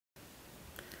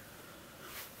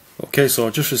Okay, so I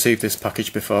just received this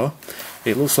package before.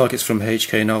 It looks like it's from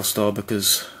HKNowStore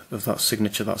because of that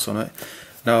signature that's on it.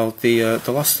 Now, the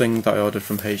last thing that I ordered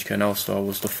from HKNowStore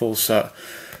was the full set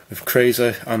of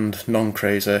crazy and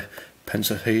non-crazy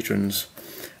pentahedrons.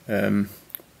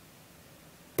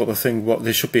 But the thing,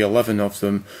 there should be 11 of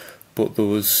them, but there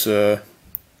was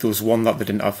one that they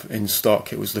didn't have in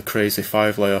stock. It was the crazy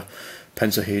 5-layer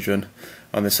pentahedron,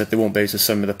 and they said they won't be able to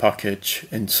send me the package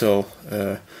until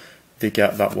they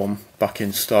get that one back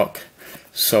in stock.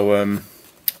 So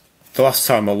the last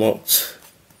time I looked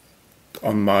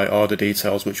on my order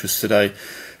details, which was today,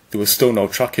 there was still no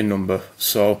tracking number,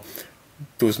 so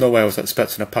there was no way I was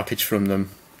expecting a package from them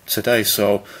today.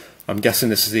 So I'm guessing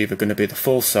this is either going to be the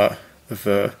full set of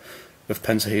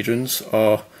pentahedrons,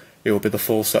 or it will be the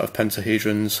full set of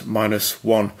pentahedrons minus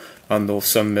one, and they'll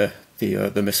send me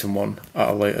the missing one at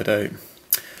a later date.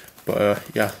 But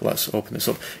yeah, let's open this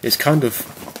up. It's kind of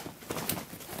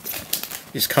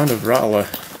rattly.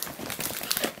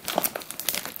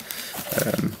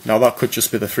 Now that could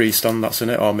just be the freestand that's in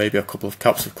it, or maybe a couple of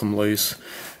caps have come loose,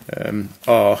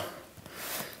 or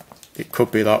it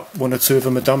could be that one or two of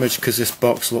them are damaged, because this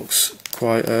box looks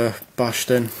quite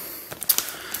bashed in.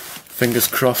 Fingers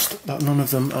crossed that none of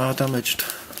them are damaged.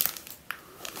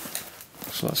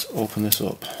 So let's open this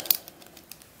up.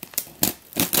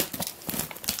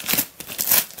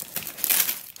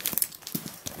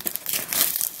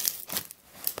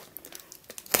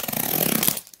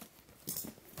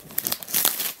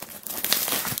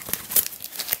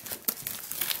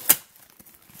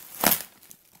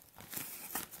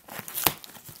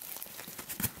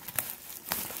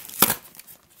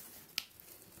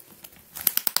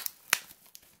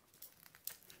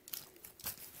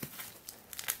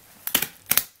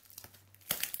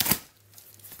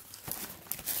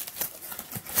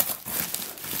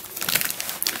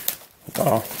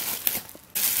 Oh,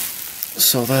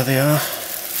 so there they are.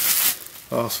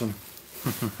 Awesome.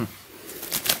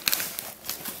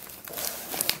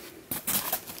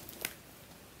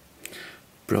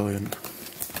 Brilliant.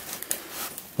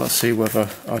 Let's see whether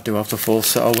I do have the full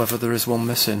set or whether there is one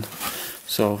missing.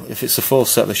 So if it's a full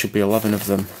set, there should be 11 of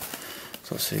them.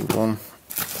 So let's see, 1,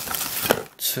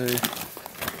 2,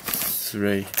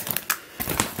 3,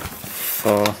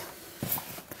 4,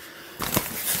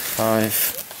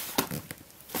 5.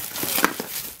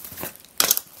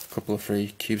 Couple of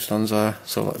free cube stands there,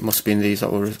 so it must have been these that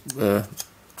were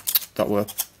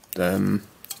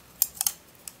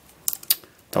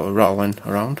rattling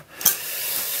around.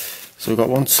 So we've got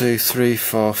 1, 2, 3,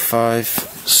 4, 5,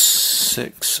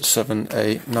 6, 7,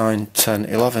 8, 9, 10,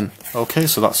 11. Okay,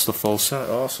 so that's the full set.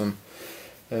 Awesome.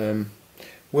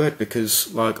 Weird,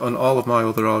 because like on all of my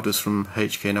other orders from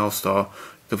HKNowStore,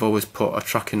 they've always put a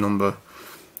tracking number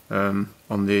on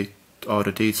the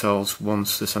order details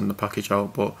once they send the package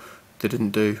out, but they didn't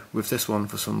do with this one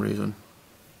for some reason.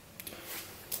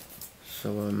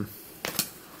 So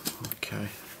okay,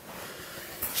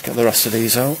 let's get the rest of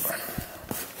these out.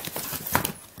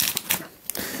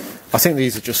 I think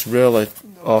these are just really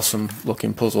awesome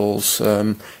looking puzzles.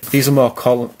 These are more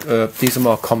common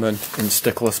in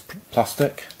stickless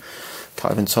plastic.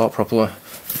 Can't even talk properly.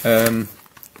 But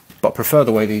I prefer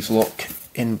the way these look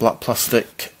in black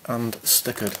plastic and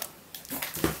stickered.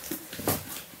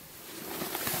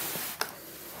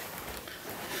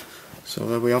 So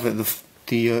there we have it,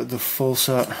 the full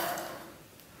set.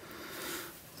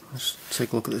 Let's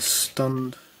take a look at this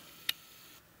stand.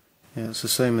 Yeah, it's the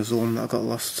same as the one that I got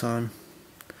last time.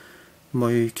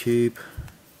 Moyu Cube,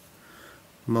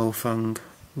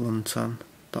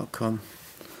 mofanglantan.com,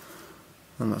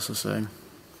 and that's the same.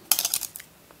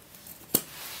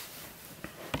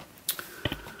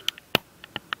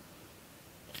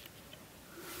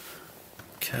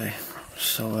 Okay,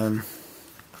 so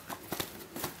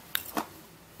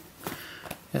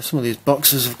yeah, some of these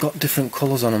boxes have got different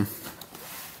colours on them.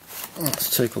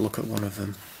 Let's take a look at one of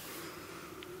them.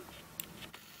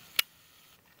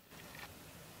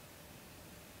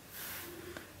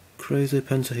 Crazy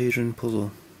Pentahedron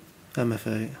Puzzle,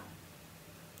 mf8,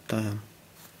 Dayan.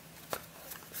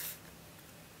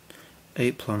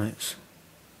 8 planets.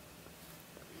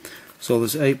 So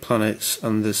there's 8 planets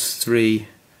and there's 3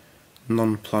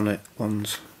 non-planet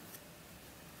ones.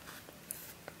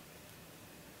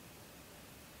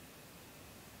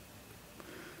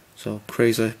 So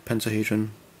crazy pentahedron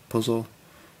puzzle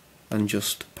and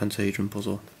just pentahedron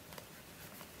puzzle.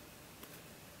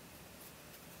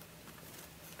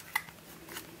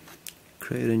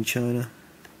 Created in China.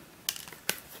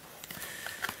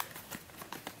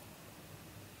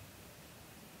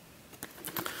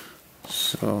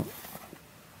 So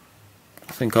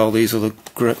think all these other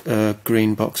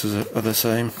green boxes are the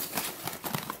same.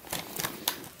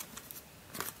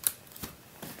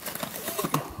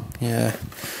 Yeah,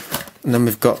 and then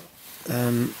we've got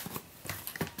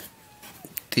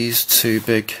these two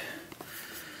bigger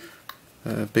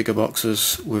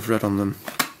boxes with red on them.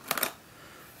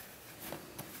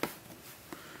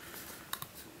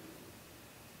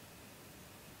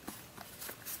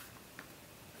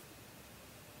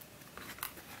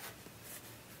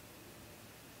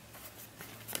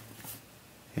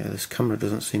 Yeah, this camera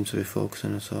doesn't seem to be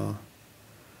focusing at all,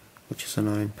 which is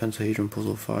annoying. Pentahedron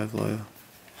puzzle 5 layer.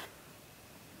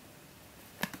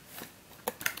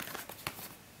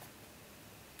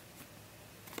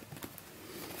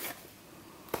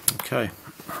 Okay.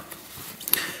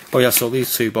 Oh yeah, so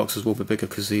these two boxes will be bigger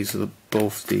because these are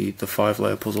both the 5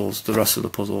 layer puzzles. The rest of the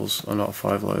puzzles are not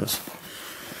 5 layers.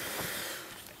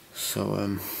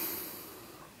 So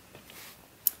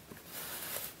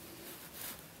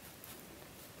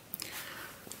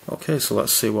okay, so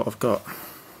let's see what I've got.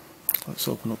 Let's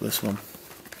open up this one.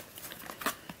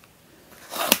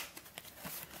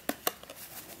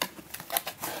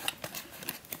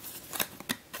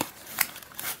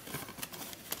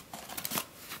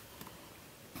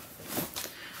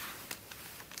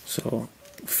 So,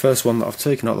 first one that I've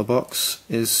taken out of the box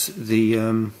is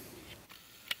the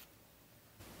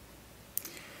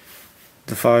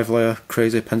 5 layer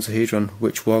crazy pentahedron,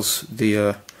 which was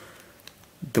the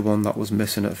one that was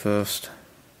missing at first.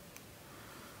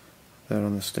 There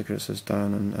on the sticker it says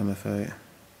Dayan and mf8.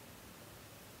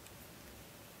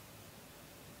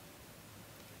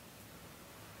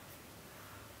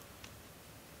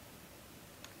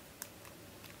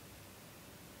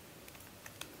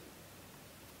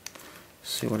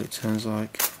 See what it turns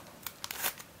like.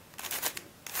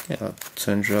 Yeah, that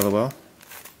turns really well.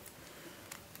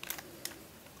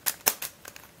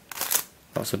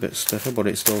 That's a bit stiffer, but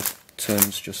it still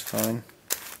turns just fine.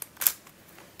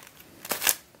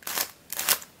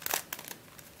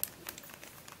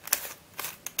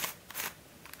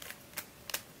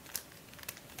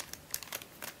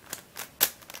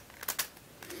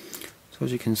 So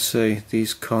as you can see,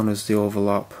 these corners, they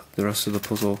overlap the rest of the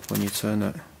puzzle when you turn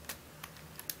it.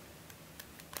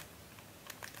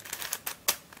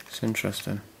 It's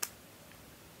interesting.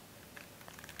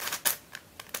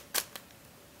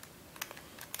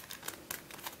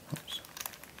 Oops.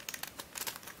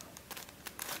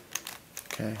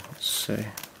 Okay, let's see.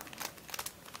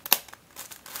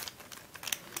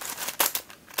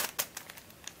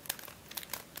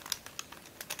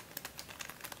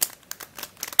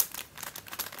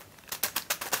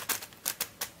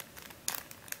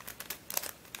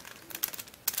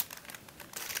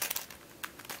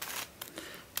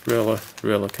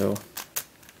 Really cool.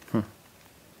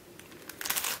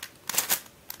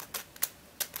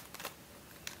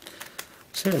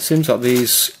 So yeah, it seems like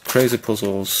these crazy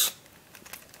puzzles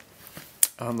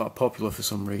aren't that popular for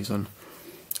some reason.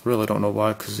 Really don't know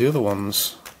why, because the other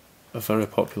ones are very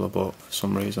popular, but for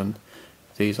some reason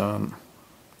these aren't.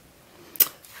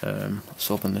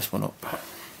 Let's open this one up.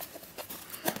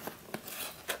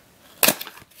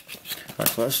 Right,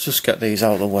 so let's just get these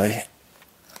out of the way.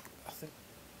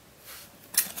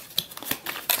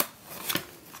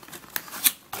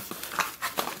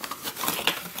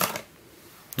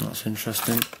 That's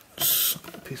interesting. It's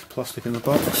a piece of plastic in the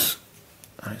box,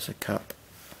 and it's a cap.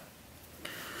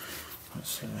 Let's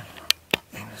see.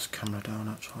 Bring this camera down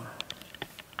actually.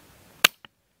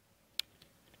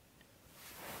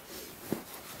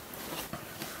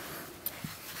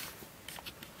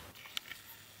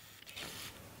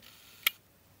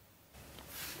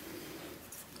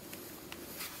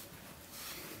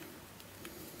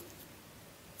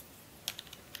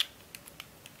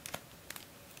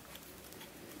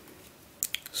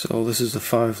 So this is the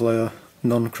 5 layer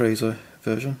non-crazy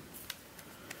version.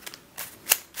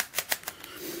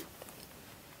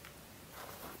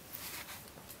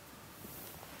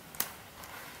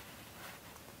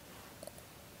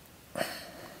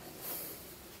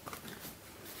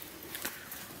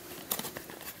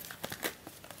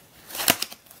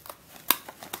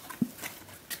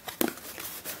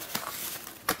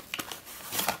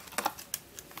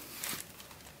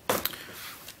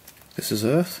 This is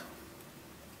Earth.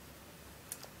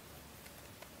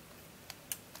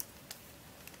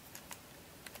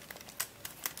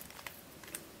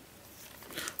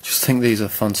 I think these are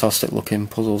fantastic looking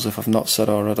puzzles, if I've not said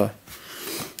already.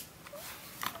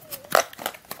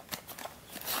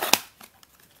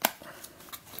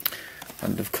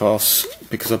 And of course,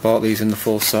 because I bought these in the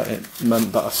full set, it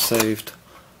meant that I saved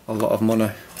a lot of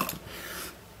money.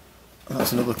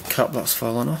 That's another cap that's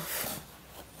fallen off.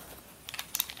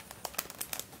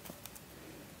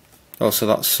 Oh, so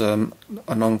that's a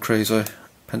non-crazy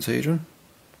pentahedron.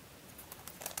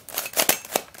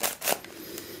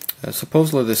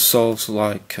 Supposedly this solves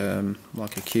like a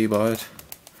cuboid.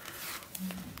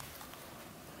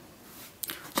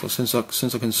 So since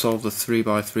I can solve the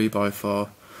 3x3x4,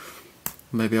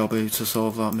 maybe I'll be able to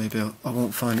solve that. Maybe I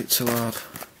won't find it too hard.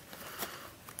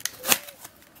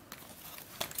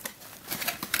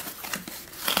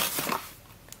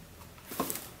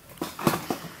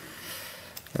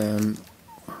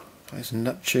 There's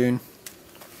Neptune.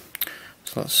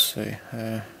 So let's see.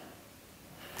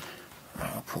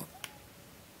 I'll put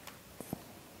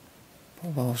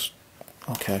those.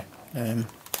 Okay.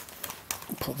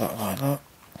 Put that like that.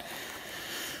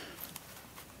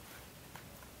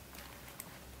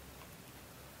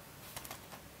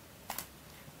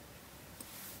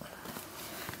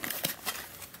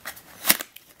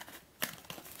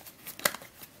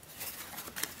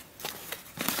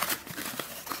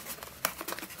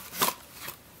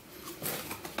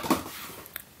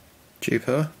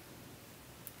 Jupiter.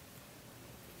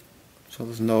 So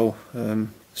there's no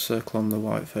circle on the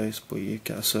white face, but you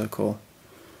get a circle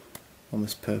on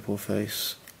this purple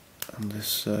face and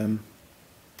this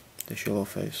yellow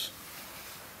face.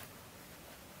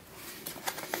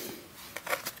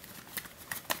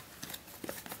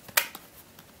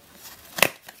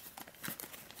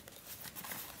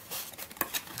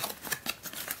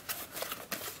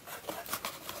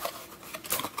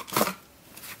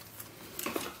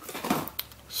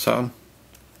 Saturn.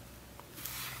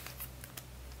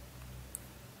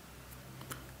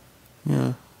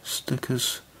 Yeah,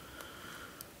 stickers.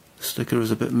 The sticker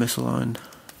is a bit misaligned.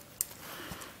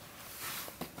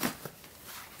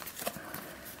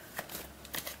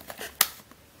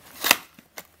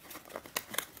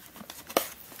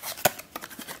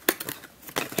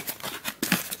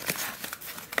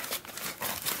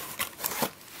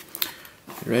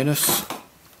 Uranus.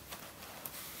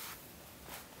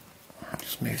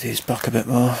 Just move these back a bit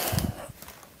more.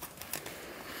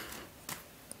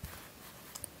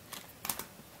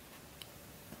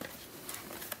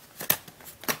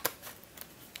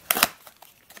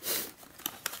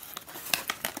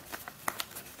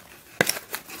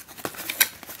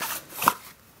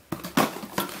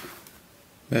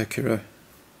 Mercury.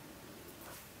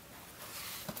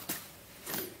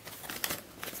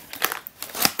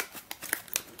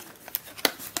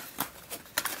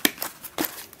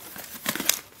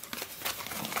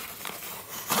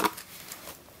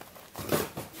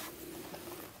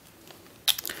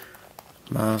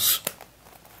 Mars.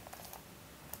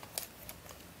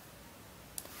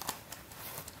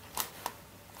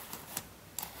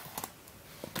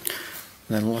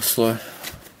 And then lastly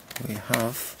we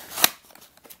have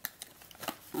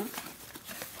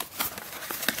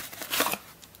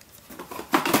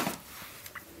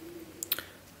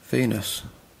Venus.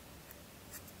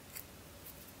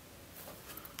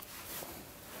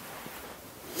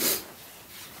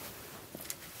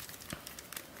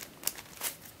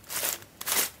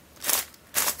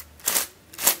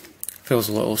 Feels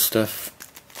a little stiff,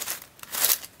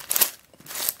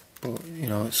 but you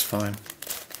know, it's fine.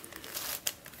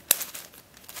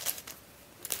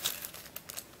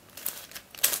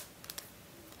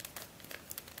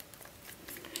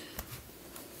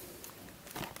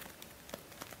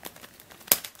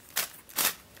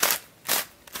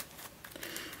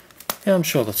 Yeah, I'm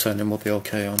sure the turning will be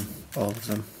okay on all of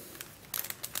them.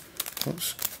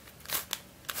 Oops.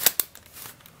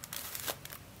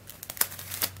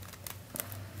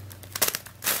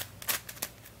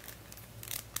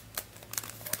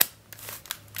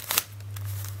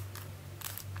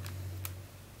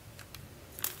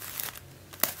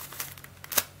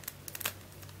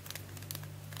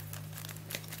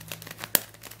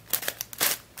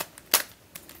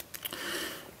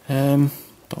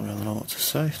 Don't really know what to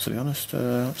say, to be honest.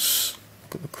 Let's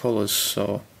look at the colours.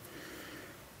 So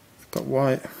I've got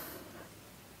white,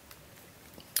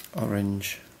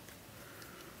 orange,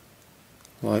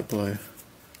 light blue,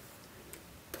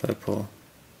 purple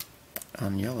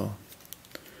and yellow.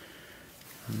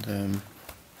 And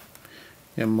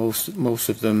yeah, most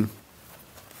of them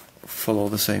follow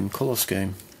the same colour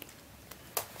scheme.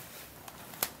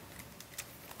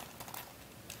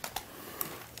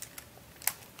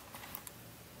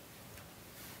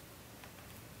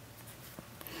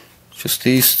 Just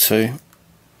these two,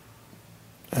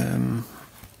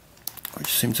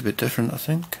 which seem to be different, I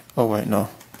think. Oh wait, no.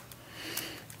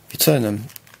 If you turn them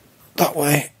that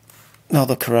way, now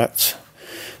they're correct.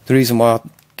 The reason why I had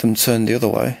them turned the other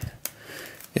way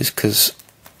is because,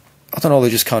 I don't know,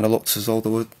 they just kind of looked as though they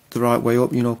were the right way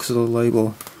up, you know, because of the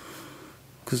label.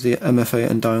 because the mf8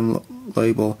 and Dayan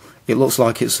label, it looks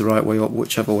like it's the right way up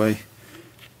whichever way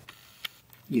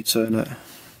you turn it.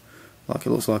 Like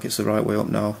it looks like it's the right way up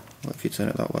now. If you turn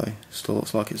it that way, it still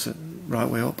looks like it's the right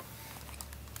way up.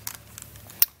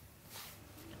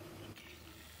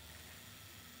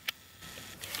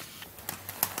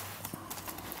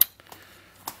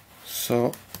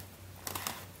 So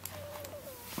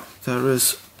there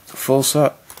is the full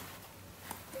set.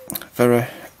 Very,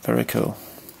 very cool.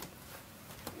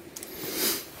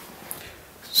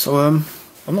 So I'm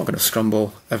not going to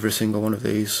scramble every single one of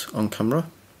these on camera.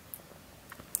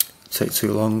 It'll take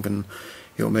too long and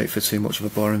it'll make for too much of a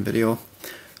boring video.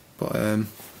 But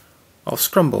I'll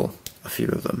scramble a few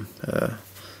of them.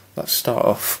 Let's start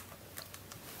off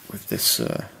with this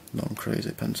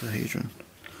non-crazy pentahedron.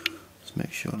 Let's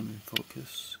make sure I'm in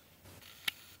focus.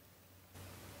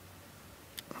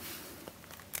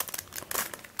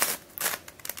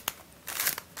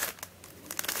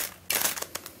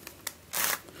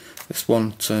 This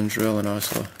one turns really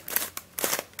nicely.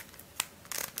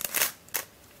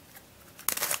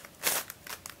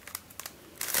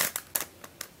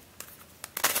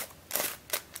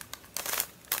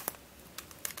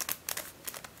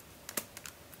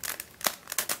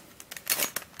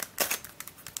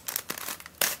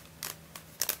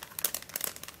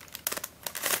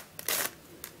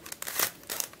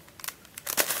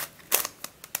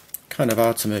 Kind of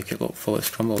hard to make it look fully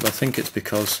scrambled. I think it's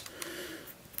because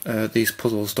these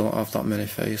puzzles don't have that many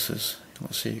faces.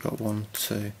 Let's see, you've got 1,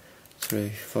 2, 3,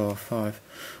 4, 5.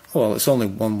 Oh well, it's only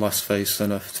one less face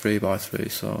than a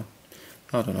 3x3, so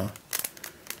I don't know.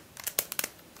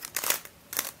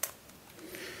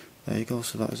 There you go,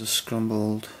 so that is a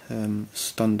scrambled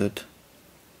standard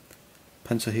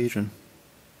pentahedron.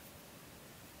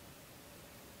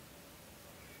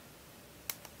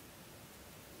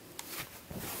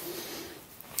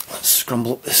 Let's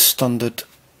scramble up this standard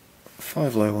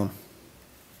 5-layer one.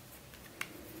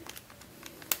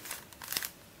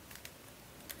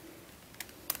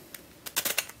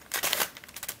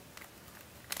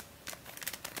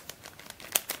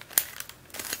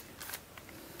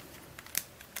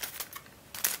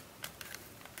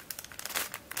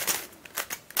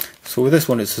 So with this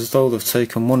one, it's as though they've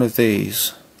taken one of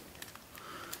these,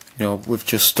 you know, with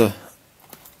just a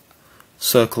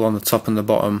circle on the top and the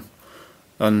bottom,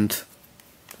 and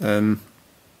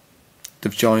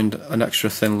they've joined an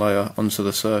extra thin layer onto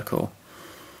the circle.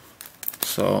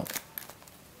 So,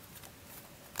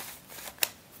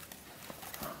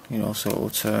 you know, so it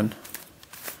will turn,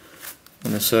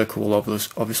 and the circle will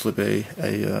obviously be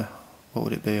a what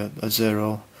would it be, a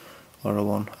 0 or a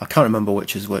 1? I can't remember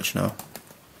which is which now.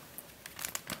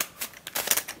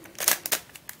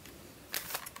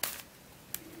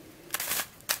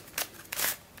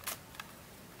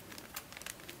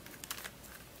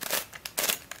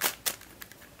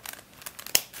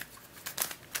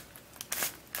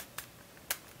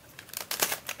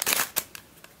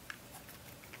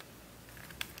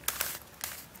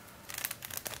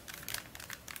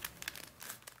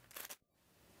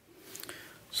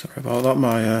 Sorry about that,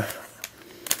 my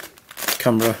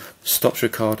camera stops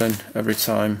recording every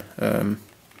time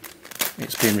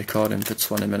it's been recording for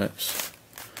 20 minutes.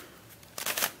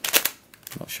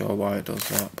 Not sure why it does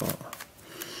that, but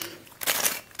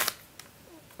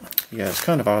yeah, it's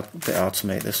kind of a bit hard to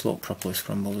make this look properly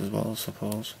scrambled as well, I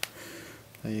suppose.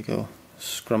 There you go,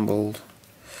 scrambled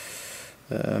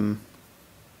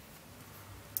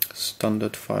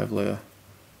standard 5-layer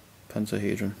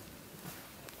pentahedron.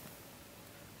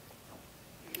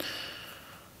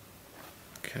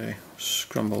 Okay,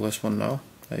 scramble this one now,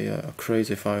 a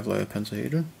crazy 5-layer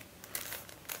pentahedron.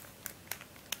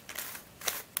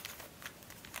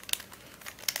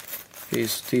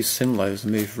 These thin layers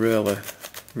move really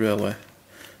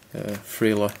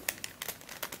freely,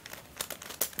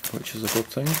 which is a good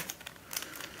thing.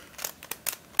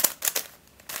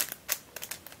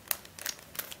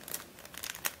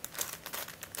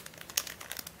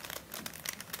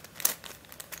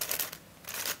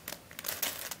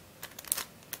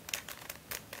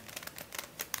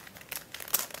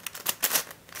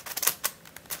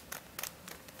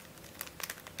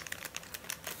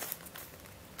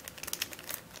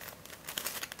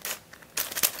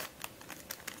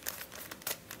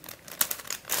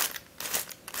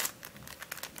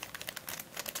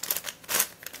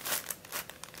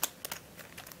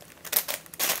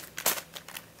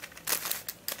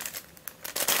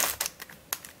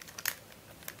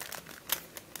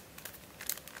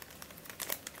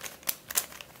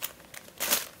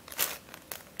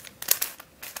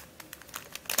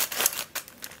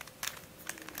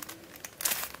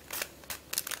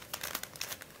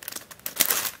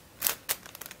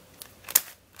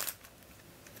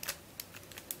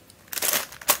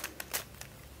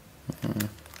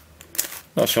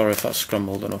 Not sure if that's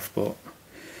scrambled enough, but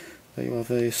there you have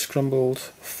a scrambled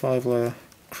 5-layer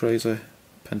crazy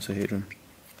pentahedron.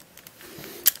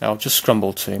 I'll just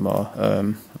scramble 2 more.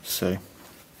 Let's see.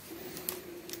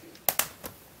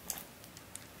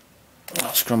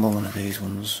 I'll scramble one of these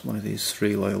ones, one of these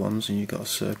 3-layer ones, and you've got a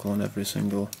circle on every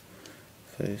single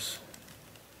face.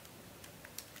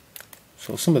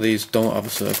 So some of these don't have a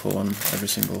circle on every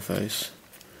single face.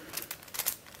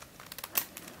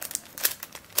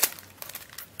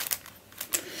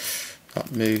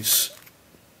 That moves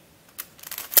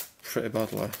pretty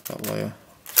badly, that layer.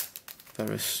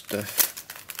 Very stiff.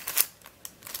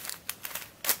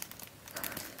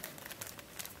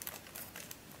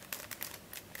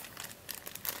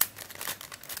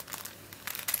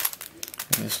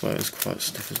 And this layer is quite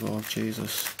stiff as well,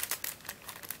 Jesus.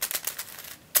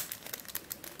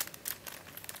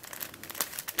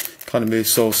 Kind of moves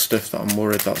so stiff that I'm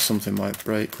worried that something might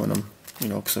break when I'm, you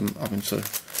know, because I'm having to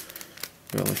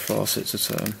really force it to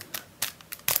turn.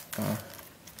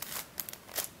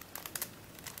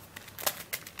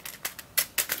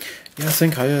 Yeah, I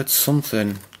think I heard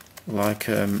something like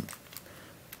the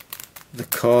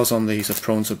cores on these are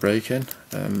prone to breaking.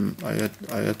 I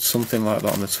heard something like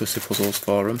that on the Twisted Puzzles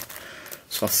forum,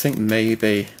 so I think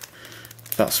maybe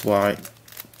that's why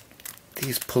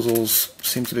these puzzles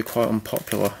seem to be quite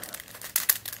unpopular.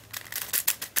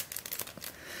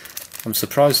 I'm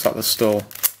surprised that they're still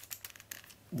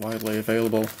widely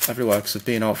available everywhere, because they've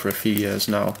been out for a few years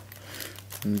now,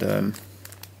 and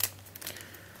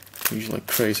usually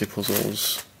crazy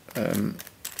puzzles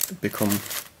become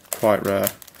quite rare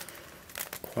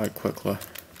quite quickly.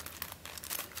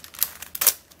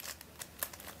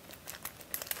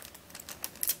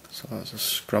 So that's a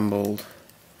scrambled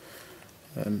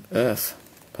Earth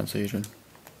pentahedron.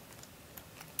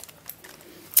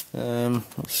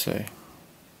 Let's see.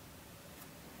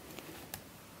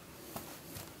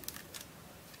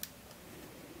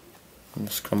 I'm going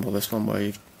to scramble this one where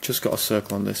you've just got a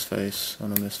circle on this face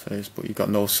and on this face, but you've got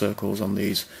no circles on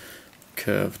these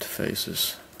curved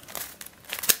faces.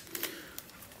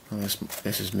 And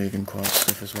this is moving quite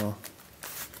stiff as well.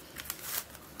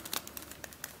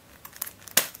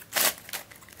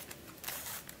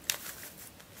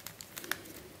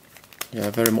 Yeah,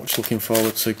 very much looking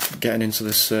forward to getting into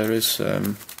this series.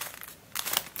 I'd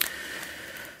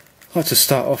like to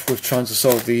start off with trying to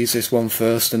solve the easiest one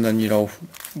first, and then, you know,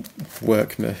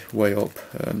 work my way up,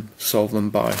 solve them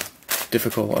by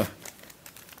difficulty.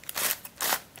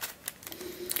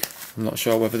 I'm not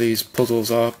sure whether these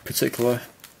puzzles are particularly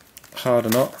hard or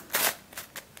not.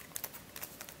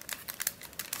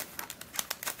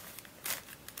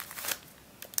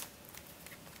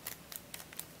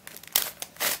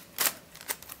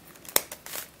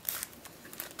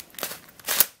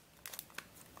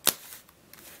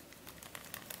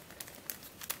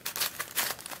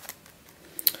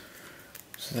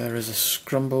 So there is a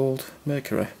scrambled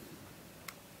Mercury.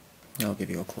 I'll give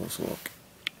you a closer look.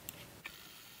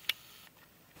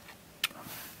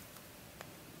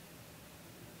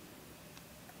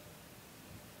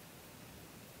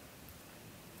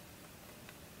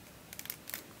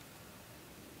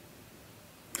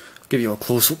 Give you a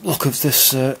close-up look of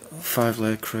this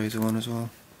 5-layer crazy one as well.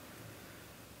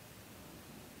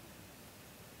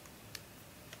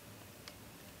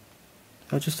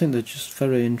 I just think they're just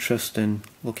very interesting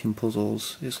looking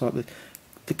puzzles. It's like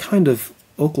they're kind of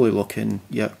ugly looking,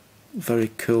 yet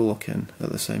very cool looking at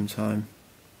the same time,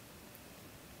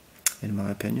 in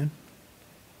my opinion.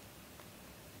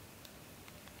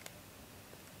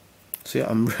 So yeah,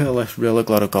 I'm really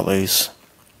glad I got these.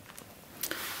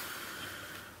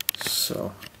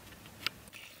 So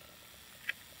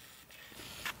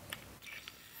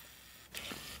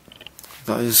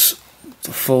that is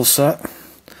the full set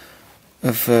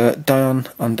of Dayan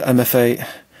and mf8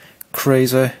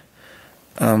 crazy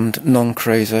and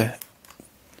non-crazy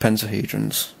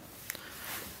pentahedrons.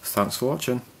 Thanks for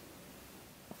watching.